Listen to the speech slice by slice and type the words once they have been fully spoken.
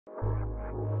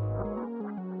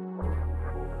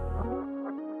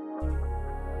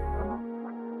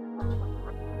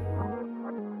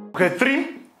Okay, 3,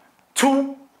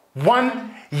 2,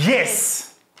 1,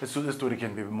 yes. Let's do it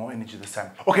again, baby. More energy this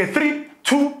time. Okay, 3,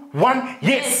 2, 1,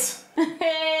 yes.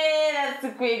 Hey, that's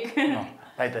too quick. No,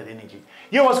 like that energy.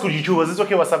 Yo, what's good, YouTubers? It's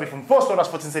okay, Wasabi from 4 stars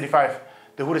 1435.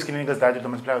 The hoodest skinny niggas died with the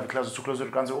multiplier of the clouds too close to the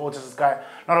guns of all just guy.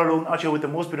 Not alone, out here with the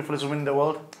most beautiful woman in the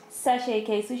world. Sasha,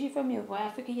 aka Sushi from your boy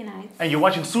Africa Unites. And you're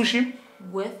watching Sushi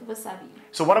With Wasabi.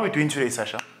 So what are we doing today,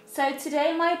 Sasha? So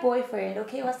today my boyfriend,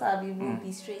 okay Wasabi, will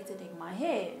be straightening my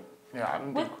hair. Yeah,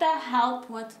 With the help,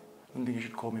 what? I don't think you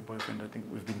should call me boyfriend. I think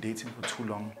we've been dating for too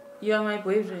long. You are my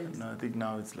boyfriend. No, I think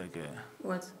now it's like a...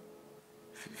 What?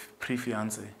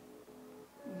 Pre-fiance.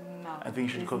 No. I think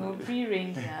you should call no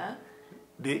pre-ring here.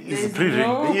 There is a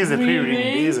pre-ring. There is a pre-ring.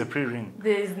 There is a pre-ring.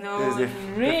 There's no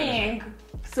ring.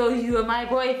 So you are my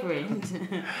boyfriend.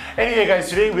 Anyway, guys,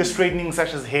 today we're straightening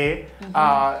Sasha's hair.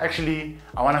 Actually,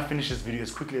 I want to finish this video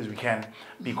as quickly as we can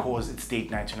because it's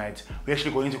date night tonight. We're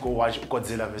actually going to go watch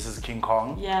Godzilla vs. King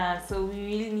Kong. Yeah, so we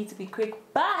really need to be quick,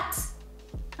 but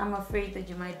I'm afraid that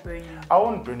you might burn you. I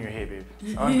won't burn your hair, babe.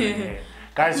 I won't burn your hair.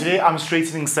 Guys, today I'm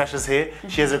straightening Sasha's hair.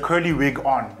 She has a curly wig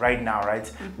on right now,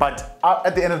 right? But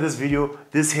at the end of this video,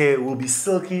 this hair will be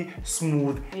silky,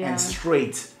 smooth, and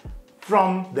straight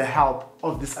from the help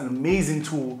of this amazing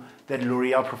tool that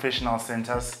L'Oreal Professionnel sent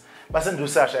us. But sent to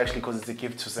Sasha actually because it's a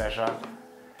gift to Sasha.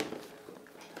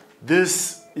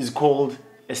 This is called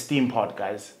a SteamPod,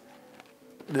 guys.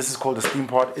 This is called a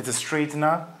SteamPod. It's a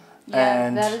straightener. Yeah,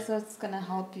 and that is what's gonna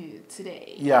help you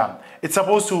today. Yeah, it's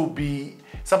supposed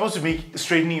to make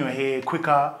straightening your hair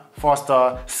quicker,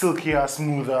 faster, silkier,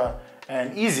 smoother,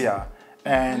 and easier.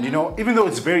 And you know, even though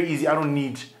it's very easy, I don't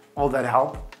need all that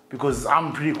help because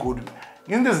I'm pretty good.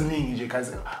 You know, this thing,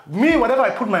 guys. Me, whatever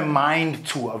I put my mind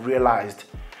to, I've realized,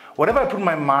 whatever I put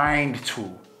my mind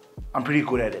to, I'm pretty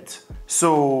good at it.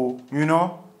 So, you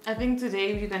know. I think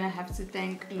today we're gonna have to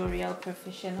thank L'Oreal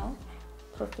Professionnel.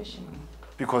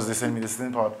 Because they sent me the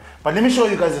SteamPod. But let me show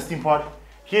you guys the SteamPod.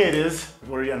 Here it is.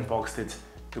 I've already unboxed it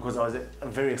because I was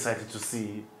very excited to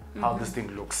see how this thing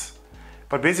looks.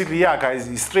 But basically, yeah, guys,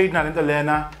 it's straightener in the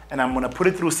learner, and I'm gonna put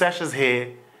it through Sasha's hair,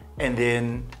 and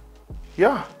then,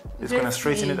 yeah, it's gonna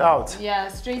straighten it out. Yeah,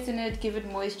 straighten it, give it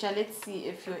moisture. Let's see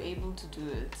if you're able to do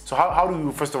it. So how do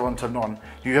you first of all turn on?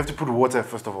 You have to put water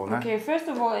first of all, nah? Okay, first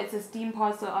of all, it's a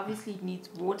SteamPod, so obviously it needs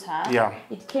water. Yeah.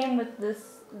 It came with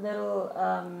this little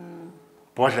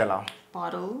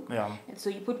bottle. Yeah. And so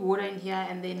you put water in here,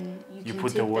 and then you can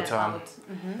put take the water that out.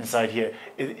 inside here.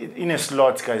 In a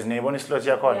slot, guys. One slot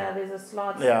here. Yeah, there's a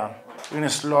slot. Yeah, in a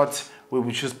slot where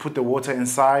we just put the water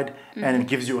inside, and it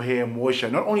gives your hair moisture.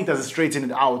 Not only does it straighten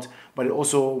it out, but it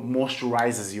also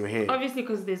moisturizes your hair. Obviously,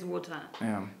 because there's water.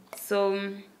 Yeah. So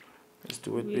let's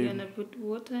do it, we're gonna put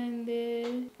water in there.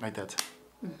 Like that.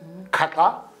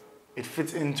 Kata. It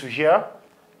fits into here,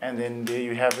 and then there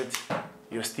you have it.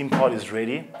 Your SteamPod is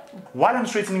ready. While I'm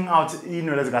straightening out, you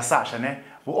know, let's Sasha,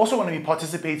 we're also going to be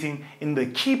participating in the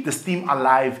Keep the Steam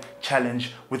Alive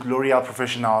challenge with L'Oreal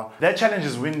Professionnel. That challenge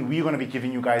is when we're going to be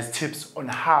giving you guys tips on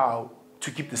how to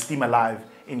keep the steam alive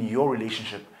in your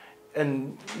relationship.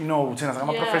 And, you know, I'm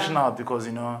a professional because,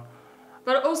 you know.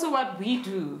 But also what we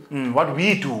do. What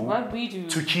we do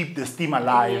to keep the steam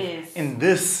alive in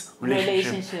this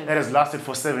relationship that has lasted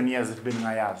for 7 years. It's been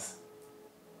my ass.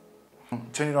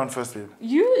 Turn it on first, babe.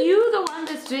 You the one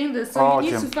that's doing this, so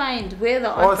you need to find where the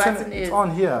on button is. It's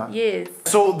on here. Yes.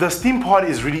 So the SteamPod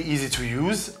is really easy to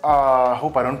use.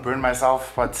 Hope I don't burn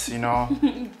myself, but you know,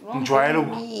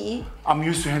 I'm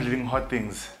used to handling hot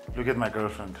things. Look at my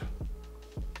girlfriend.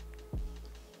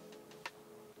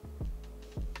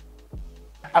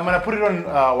 I'm gonna put it on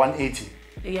 180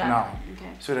 now,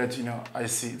 so that you know I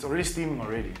see it's already steaming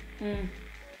already.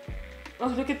 Oh,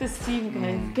 look at the steam,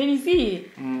 guys. Can you see?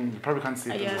 You probably can't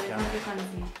see it. Yeah, you can't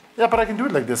see. Yeah, but I can do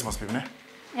it like this, must be, ne?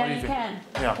 Yeah, you can.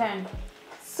 Yeah. You can.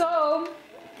 So,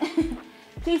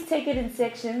 please take it in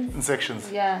sections. In sections?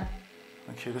 Yeah.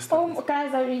 Okay, let's start. Oh,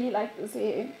 guys, I really like this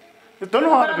hair. Don't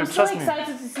know how to trust me. I'm so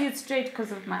excited to see it straight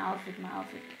because of my outfit.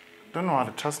 Don't know how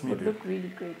to trust me, dude. It look really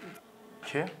great.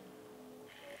 Okay.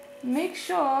 Make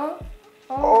sure.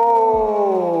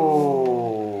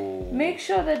 Make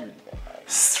sure that.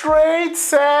 Straight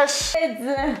sash.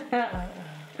 Yeah.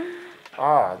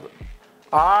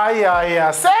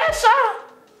 Sasha.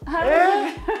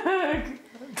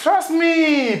 Trust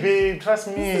me, babe. Trust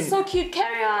me. This is so cute.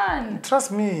 Carry on.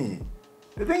 Trust me.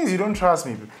 The thing is, you don't trust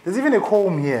me. There's even a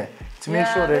comb here to make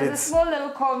sure that there's a small little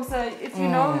comb. So if you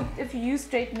know, if you use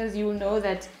straighteners, you will know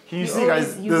that. You see,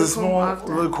 guys, there's a small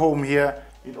little comb here.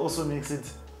 It also makes it.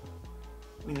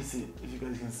 Let me see if you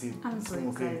guys can see. I'm so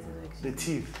excited. The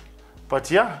teeth. But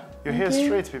yeah, your hair is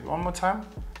straight, babe. One more time.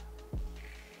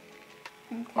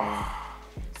 Okay.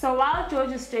 So while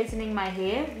George is straightening my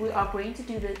hair, we are going to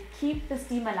do the Keep the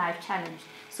Steam Alive challenge.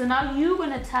 So now you're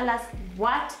going to tell us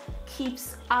what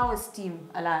keeps our steam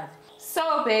alive.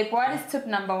 So babe, what is tip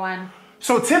number 1?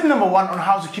 So tip number 1 on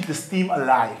how to keep the steam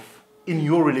alive in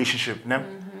your relationship.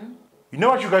 You know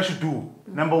what you guys should do?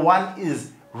 Number 1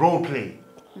 is role play.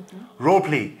 Role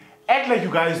play. Act like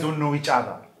you guys don't know each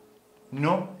other. You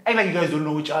know? Act like you guys don't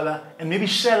know each other and maybe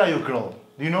share your girl.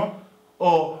 You know?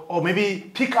 Or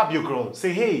maybe pick up your girl.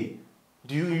 Say, hey,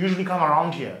 do you usually come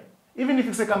around here? Even if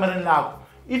it's a camera in lab,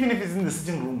 even if it's in the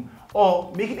sitting room,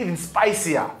 or make it even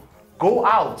spicier. Go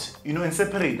out, you know, and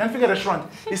separate. Don't forget a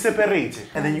restaurant, you separate.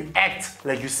 And then you act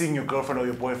like you're seeing your girlfriend or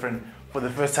your boyfriend for the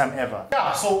first time ever.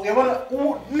 Yeah, so you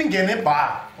want to get in a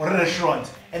bar or a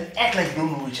restaurant and act like you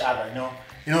don't know each other, you know?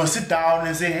 You know, sit down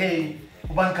and say, hey,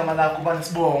 kuban kamala, kuban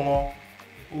sibongo,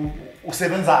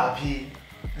 usebenzapi.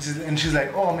 And she's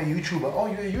like, oh, I'm a YouTuber. Oh,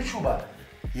 you're a YouTuber?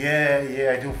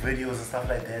 Yeah, I do videos and stuff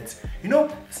like that. You know,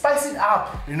 spice it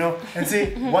up, you know, and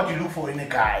say what you look for in a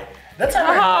guy. That's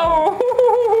how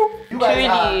you guys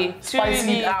are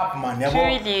spicing it up, man.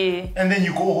 Truly. And then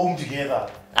you go home together.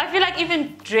 I feel like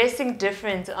even dressing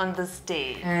different on this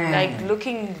day, like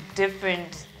looking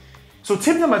different. So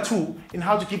tip number 2 in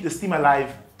how to keep the steam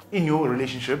alive in your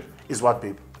relationship is what,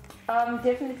 babe?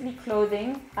 Definitely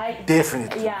clothing.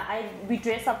 Definitely. Yeah, we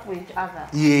dress up for each other.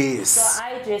 Yes. So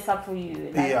I dress up for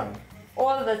you. Like, yeah.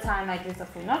 All the time I dress up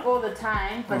for you. Not all the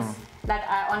time, but like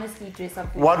I honestly dress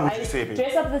up for you. What would you say, babe?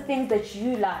 Dress up the things that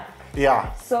you like.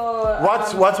 Yeah. So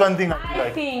what's one thing that you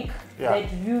like? I think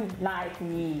that you like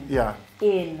me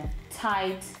in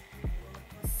tight,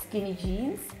 skinny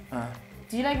jeans.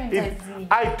 Do you like me in tight, skinny jeans?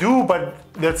 I do,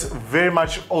 but that's very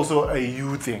much also a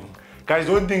you thing. Guys,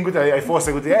 don't think I force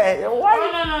it. Hey,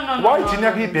 why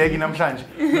Gina be big in namhlanje?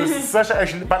 Sasha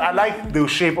actually, but I like the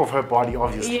shape of her body,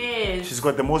 obviously. Yes. She's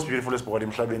got the most beautifulest body,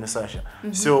 in Sasha.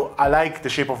 So I like the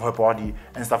shape of her body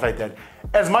and stuff like that.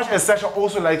 As much as Sasha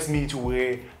also likes me to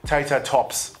wear tighter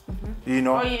tops, you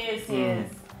know. Oh yes.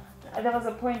 There was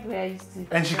a point where I used to.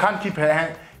 And she can't keep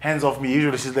her hands off me.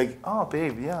 Usually she's like, oh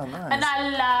babe, yeah, nice. And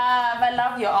I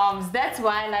love your arms. That's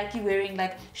why I like you wearing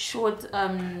like short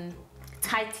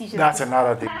tight t-shirts. That's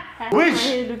another thing.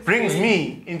 Which brings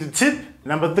me into tip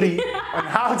number 3 on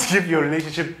how to keep your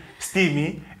relationship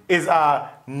steamy is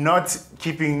not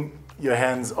keeping your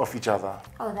hands off each other.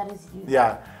 Oh, that is you.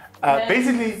 Yeah.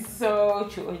 Basically, so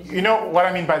true. You know what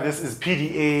I mean by this is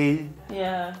PDA.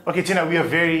 Yeah. Okay, Tina, we are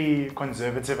very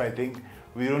conservative, I think.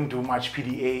 We don't do much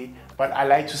PDA, but I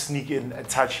like to sneak in a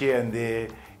touch here and there,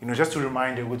 you know, just to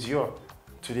remind you, with you,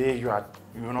 today you are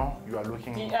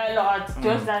looking a lot. Just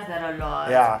does that a lot.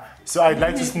 Yeah. So I'd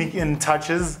like to sneak in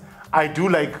touches. I do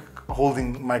like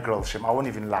holding my girl's shim. I won't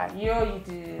even lie. Yo, you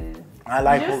do. I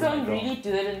like you just holding don't really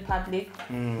do it in public.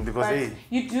 Because hey,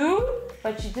 you do,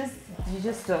 but you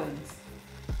just don't.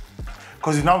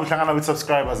 Because you know we hang out with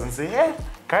subscribers and say, hey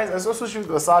guys, I also shoot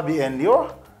Wasabi and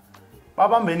yo,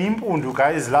 Baba Menimpundu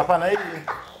guys, lapana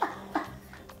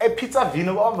a pizza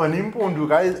vino of Menimpundu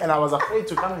guys, and I was afraid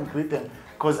to come and greet them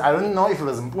because I don't know if it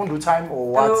was Mpundu time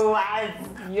or what.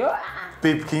 Oh,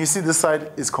 Babe, can you see this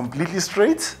side is completely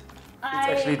straight?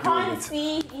 I can't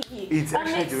see. I'm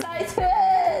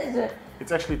excited.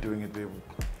 It's actually doing it, babe.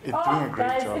 It's doing a great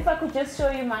guys, job. if I could just show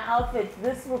you my outfit,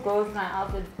 this will go with my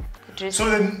outfit. So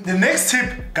the next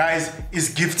tip, guys, is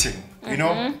gifting. You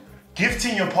know,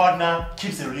 gifting your partner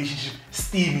keeps the relationship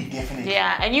steamy, definitely.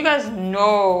 Yeah, and you guys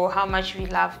know how much we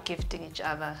love gifting each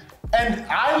other. And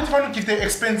I would want to give the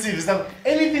expensive stuff,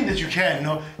 anything that you can, you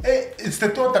know. It's the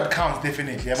thought that counts,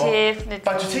 definitely. Definitely.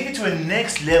 But to take it to a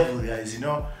next level, guys, you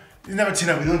know, it's never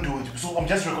Tina, we don't do it. So I'm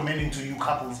just recommending to you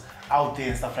couples out there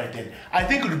and stuff like that. I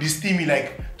think it would be steamy,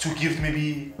 like to gift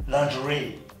maybe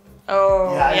lingerie.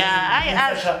 Oh,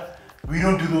 yeah. Sasha, we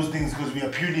don't do those things because we are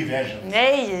purely virgins.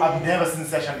 Yeah. I've never seen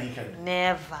Sasha naked.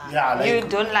 Never. Yeah, like, you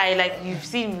don't lie, like you've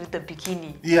seen with the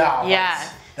bikini. Yeah. Yeah.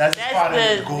 That's part of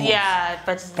the goal. Yeah,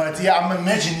 but yeah, I'm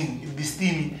imagining it'd be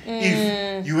steamy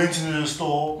if you went into the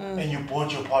store and you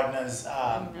bought your partner's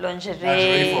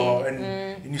lingerie for her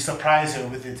and you surprise her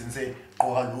with it and say,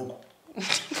 "Go look."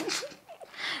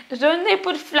 Don't they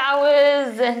put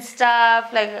flowers and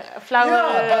stuff like flowers?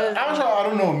 Yeah, but I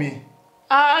don't know me.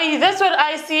 That's what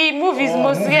I see movies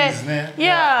mostly.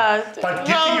 Yeah. But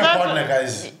gifting your partner,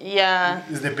 guys,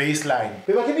 is the baseline.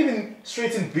 But I can even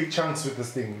straighten big chunks with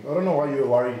this thing. I don't know why you're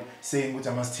worried saying which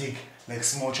I must take like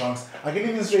small chunks. I can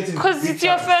even straighten because it's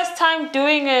your first time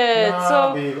doing it. Nah,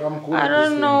 so babe, I'm cool I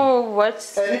don't know what.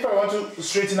 And if I want to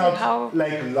straighten out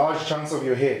like large chunks of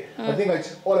your hair, I think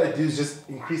all I do is just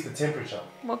increase the temperature.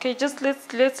 Okay, just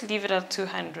let's leave it at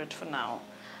 200 for now.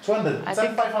 200. It's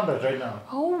like 500 right now.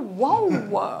 Oh,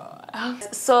 wow.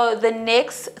 So the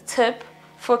next tip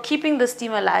for keeping the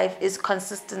steam alive is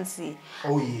consistency.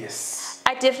 Oh, yes.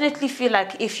 I definitely feel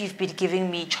like if you've been giving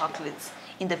me chocolates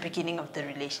in the beginning of the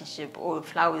relationship or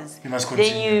flowers, you must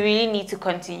continue. Then you really need to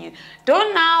continue.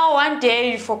 Don't now one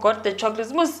day you forgot the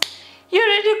chocolates. You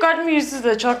already got me used to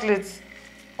the chocolates.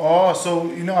 Oh, so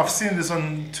you know, I've seen this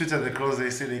on Twitter. The girls, they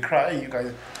say they cry. Hey, you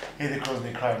guys, hey, the girls,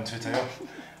 they cry on Twitter. Yeah.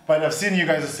 But I've seen you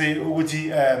guys say,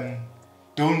 Uguti,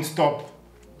 don't stop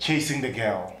chasing the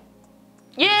girl.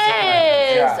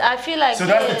 Yes, yeah. I feel like. So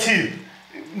that's the tip.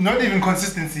 Not even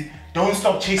consistency. Don't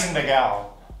stop chasing the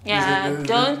girl. Yeah,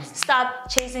 don't stop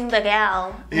chasing the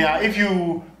girl. Yeah, if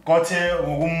you got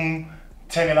a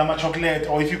chocolate,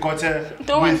 or if you got a.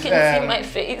 No one can see my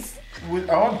face.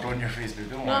 I won't burn your face, babe.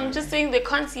 Don't worry. I'm just saying they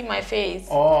can't see my face.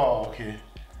 Oh, okay.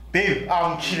 Babe,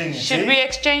 I'm killing it. Should we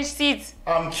exchange seats?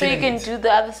 I'm killing so you can do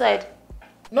the other side.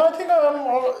 No, I think I'm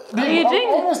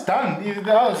almost done.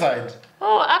 The other side.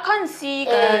 Oh, I can't see,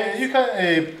 guys. You can,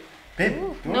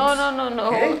 babe.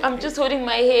 No. Hey. I'm just holding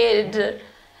my head.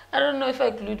 I don't know if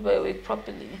I glued my wig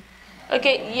properly.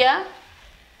 Okay, yeah.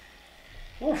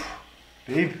 Oof,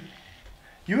 babe.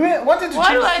 You wanted to change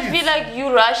Why do I feel like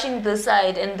you rushing this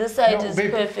side and this side is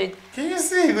babe, perfect? Can you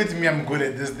see with me? I'm good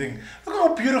at this thing. Look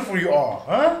how beautiful you are,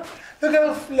 huh? Look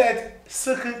how flat,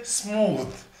 silky,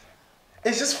 smooth.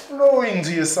 It's just flowing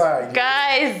to your side.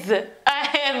 Guys,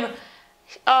 I am.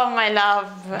 Oh my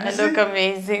love, I look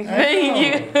amazing. Thank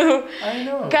you. I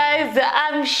know. Guys,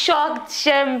 I'm shocked,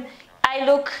 Shem. I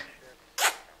look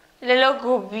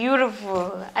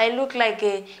beautiful. I look like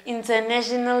an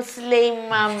international slave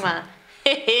mama.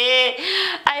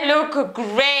 I look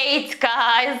great,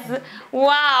 guys.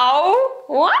 Wow.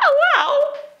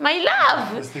 My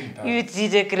love. You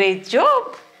did a great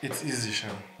job. It's easy,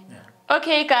 Shem.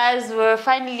 Okay guys, we're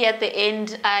finally at the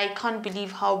end. I can't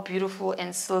believe how beautiful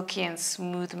and silky and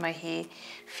smooth my hair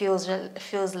feels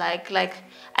like. Like,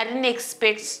 I didn't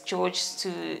expect George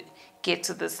to get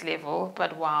to this level,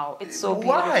 but wow, it's so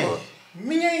beautiful. Why?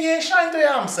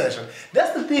 Sasha.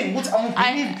 That's the thing.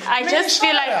 I just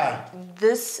feel like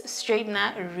this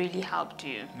straightener really helped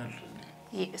you. Not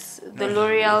really. Yes, the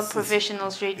L'Oreal Professionnel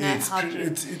straightener helped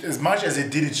you. As much as it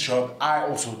did its job, I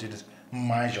also did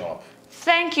my job.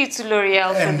 Thank you to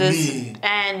L'Oreal for this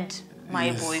and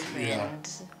my boyfriend.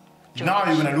 Yeah. Now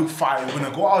you're gonna look fine. You're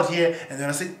gonna go out here and then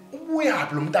I say,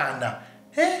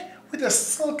 with the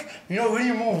silk. You know, when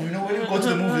you move, when you go to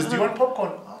the movies, do you want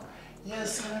popcorn? Oh,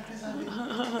 yes, please have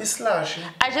it. It's slush.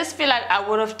 I just feel like I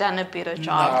would have done a better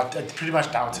job. No, I pretty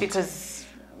much doubt it. Because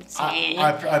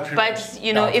but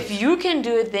you know, if you can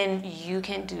do it, then you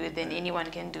can do it. Then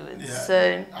anyone can do it. Yeah.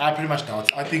 So I pretty much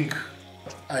doubt. I think.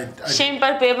 Shame,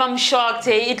 but babe, I'm shocked.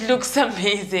 Hey, it looks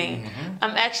amazing.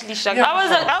 I'm actually shocked. Yeah,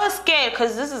 I was scared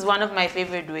because this is one of my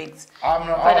favorite wigs. I'm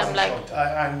like, shocked.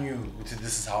 I knew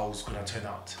this is how it was gonna turn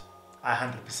out. I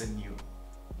 100% knew.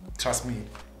 Trust me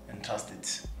and trust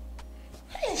it.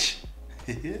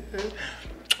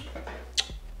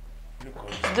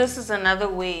 This is another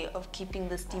way of keeping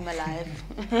the steam alive.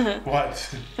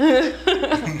 What? I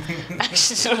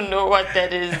actually don't know what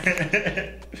that is.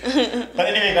 But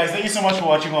anyway, guys, thank you so much for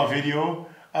watching our video.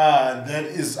 That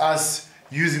is us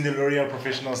using the L'Oreal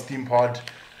Professionnel SteamPod.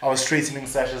 I was straightening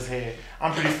Sasha's hair.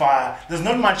 I'm pretty fire. There's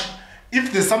not much.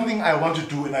 If there's something I want to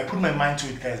do and I put my mind to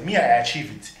it, guys, I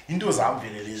achieve it.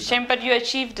 Shame, but you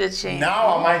achieved it, Shame.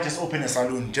 Now I might just open a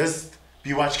salon. Just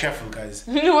be careful, guys.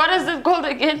 What is it called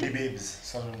again? The Babes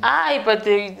Salon. Aye, but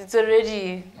it's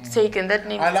already taken. That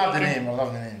name. I love the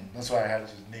name. That's why I had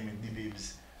to name it The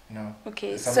Babes. You know.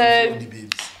 Okay, so The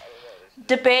Babes.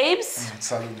 The Babes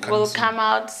will soon. Come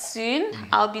out soon.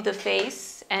 I'll be the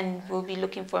face, and we'll be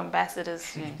looking for ambassadors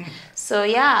soon. So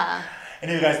yeah.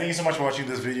 Anyway, guys, thank you so much for watching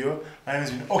this video. My name has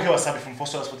been Wasabi from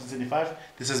Professionnel 1475.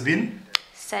 This has been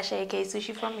Sasha, aka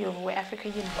Sushi from Your Africa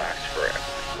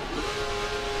Universe.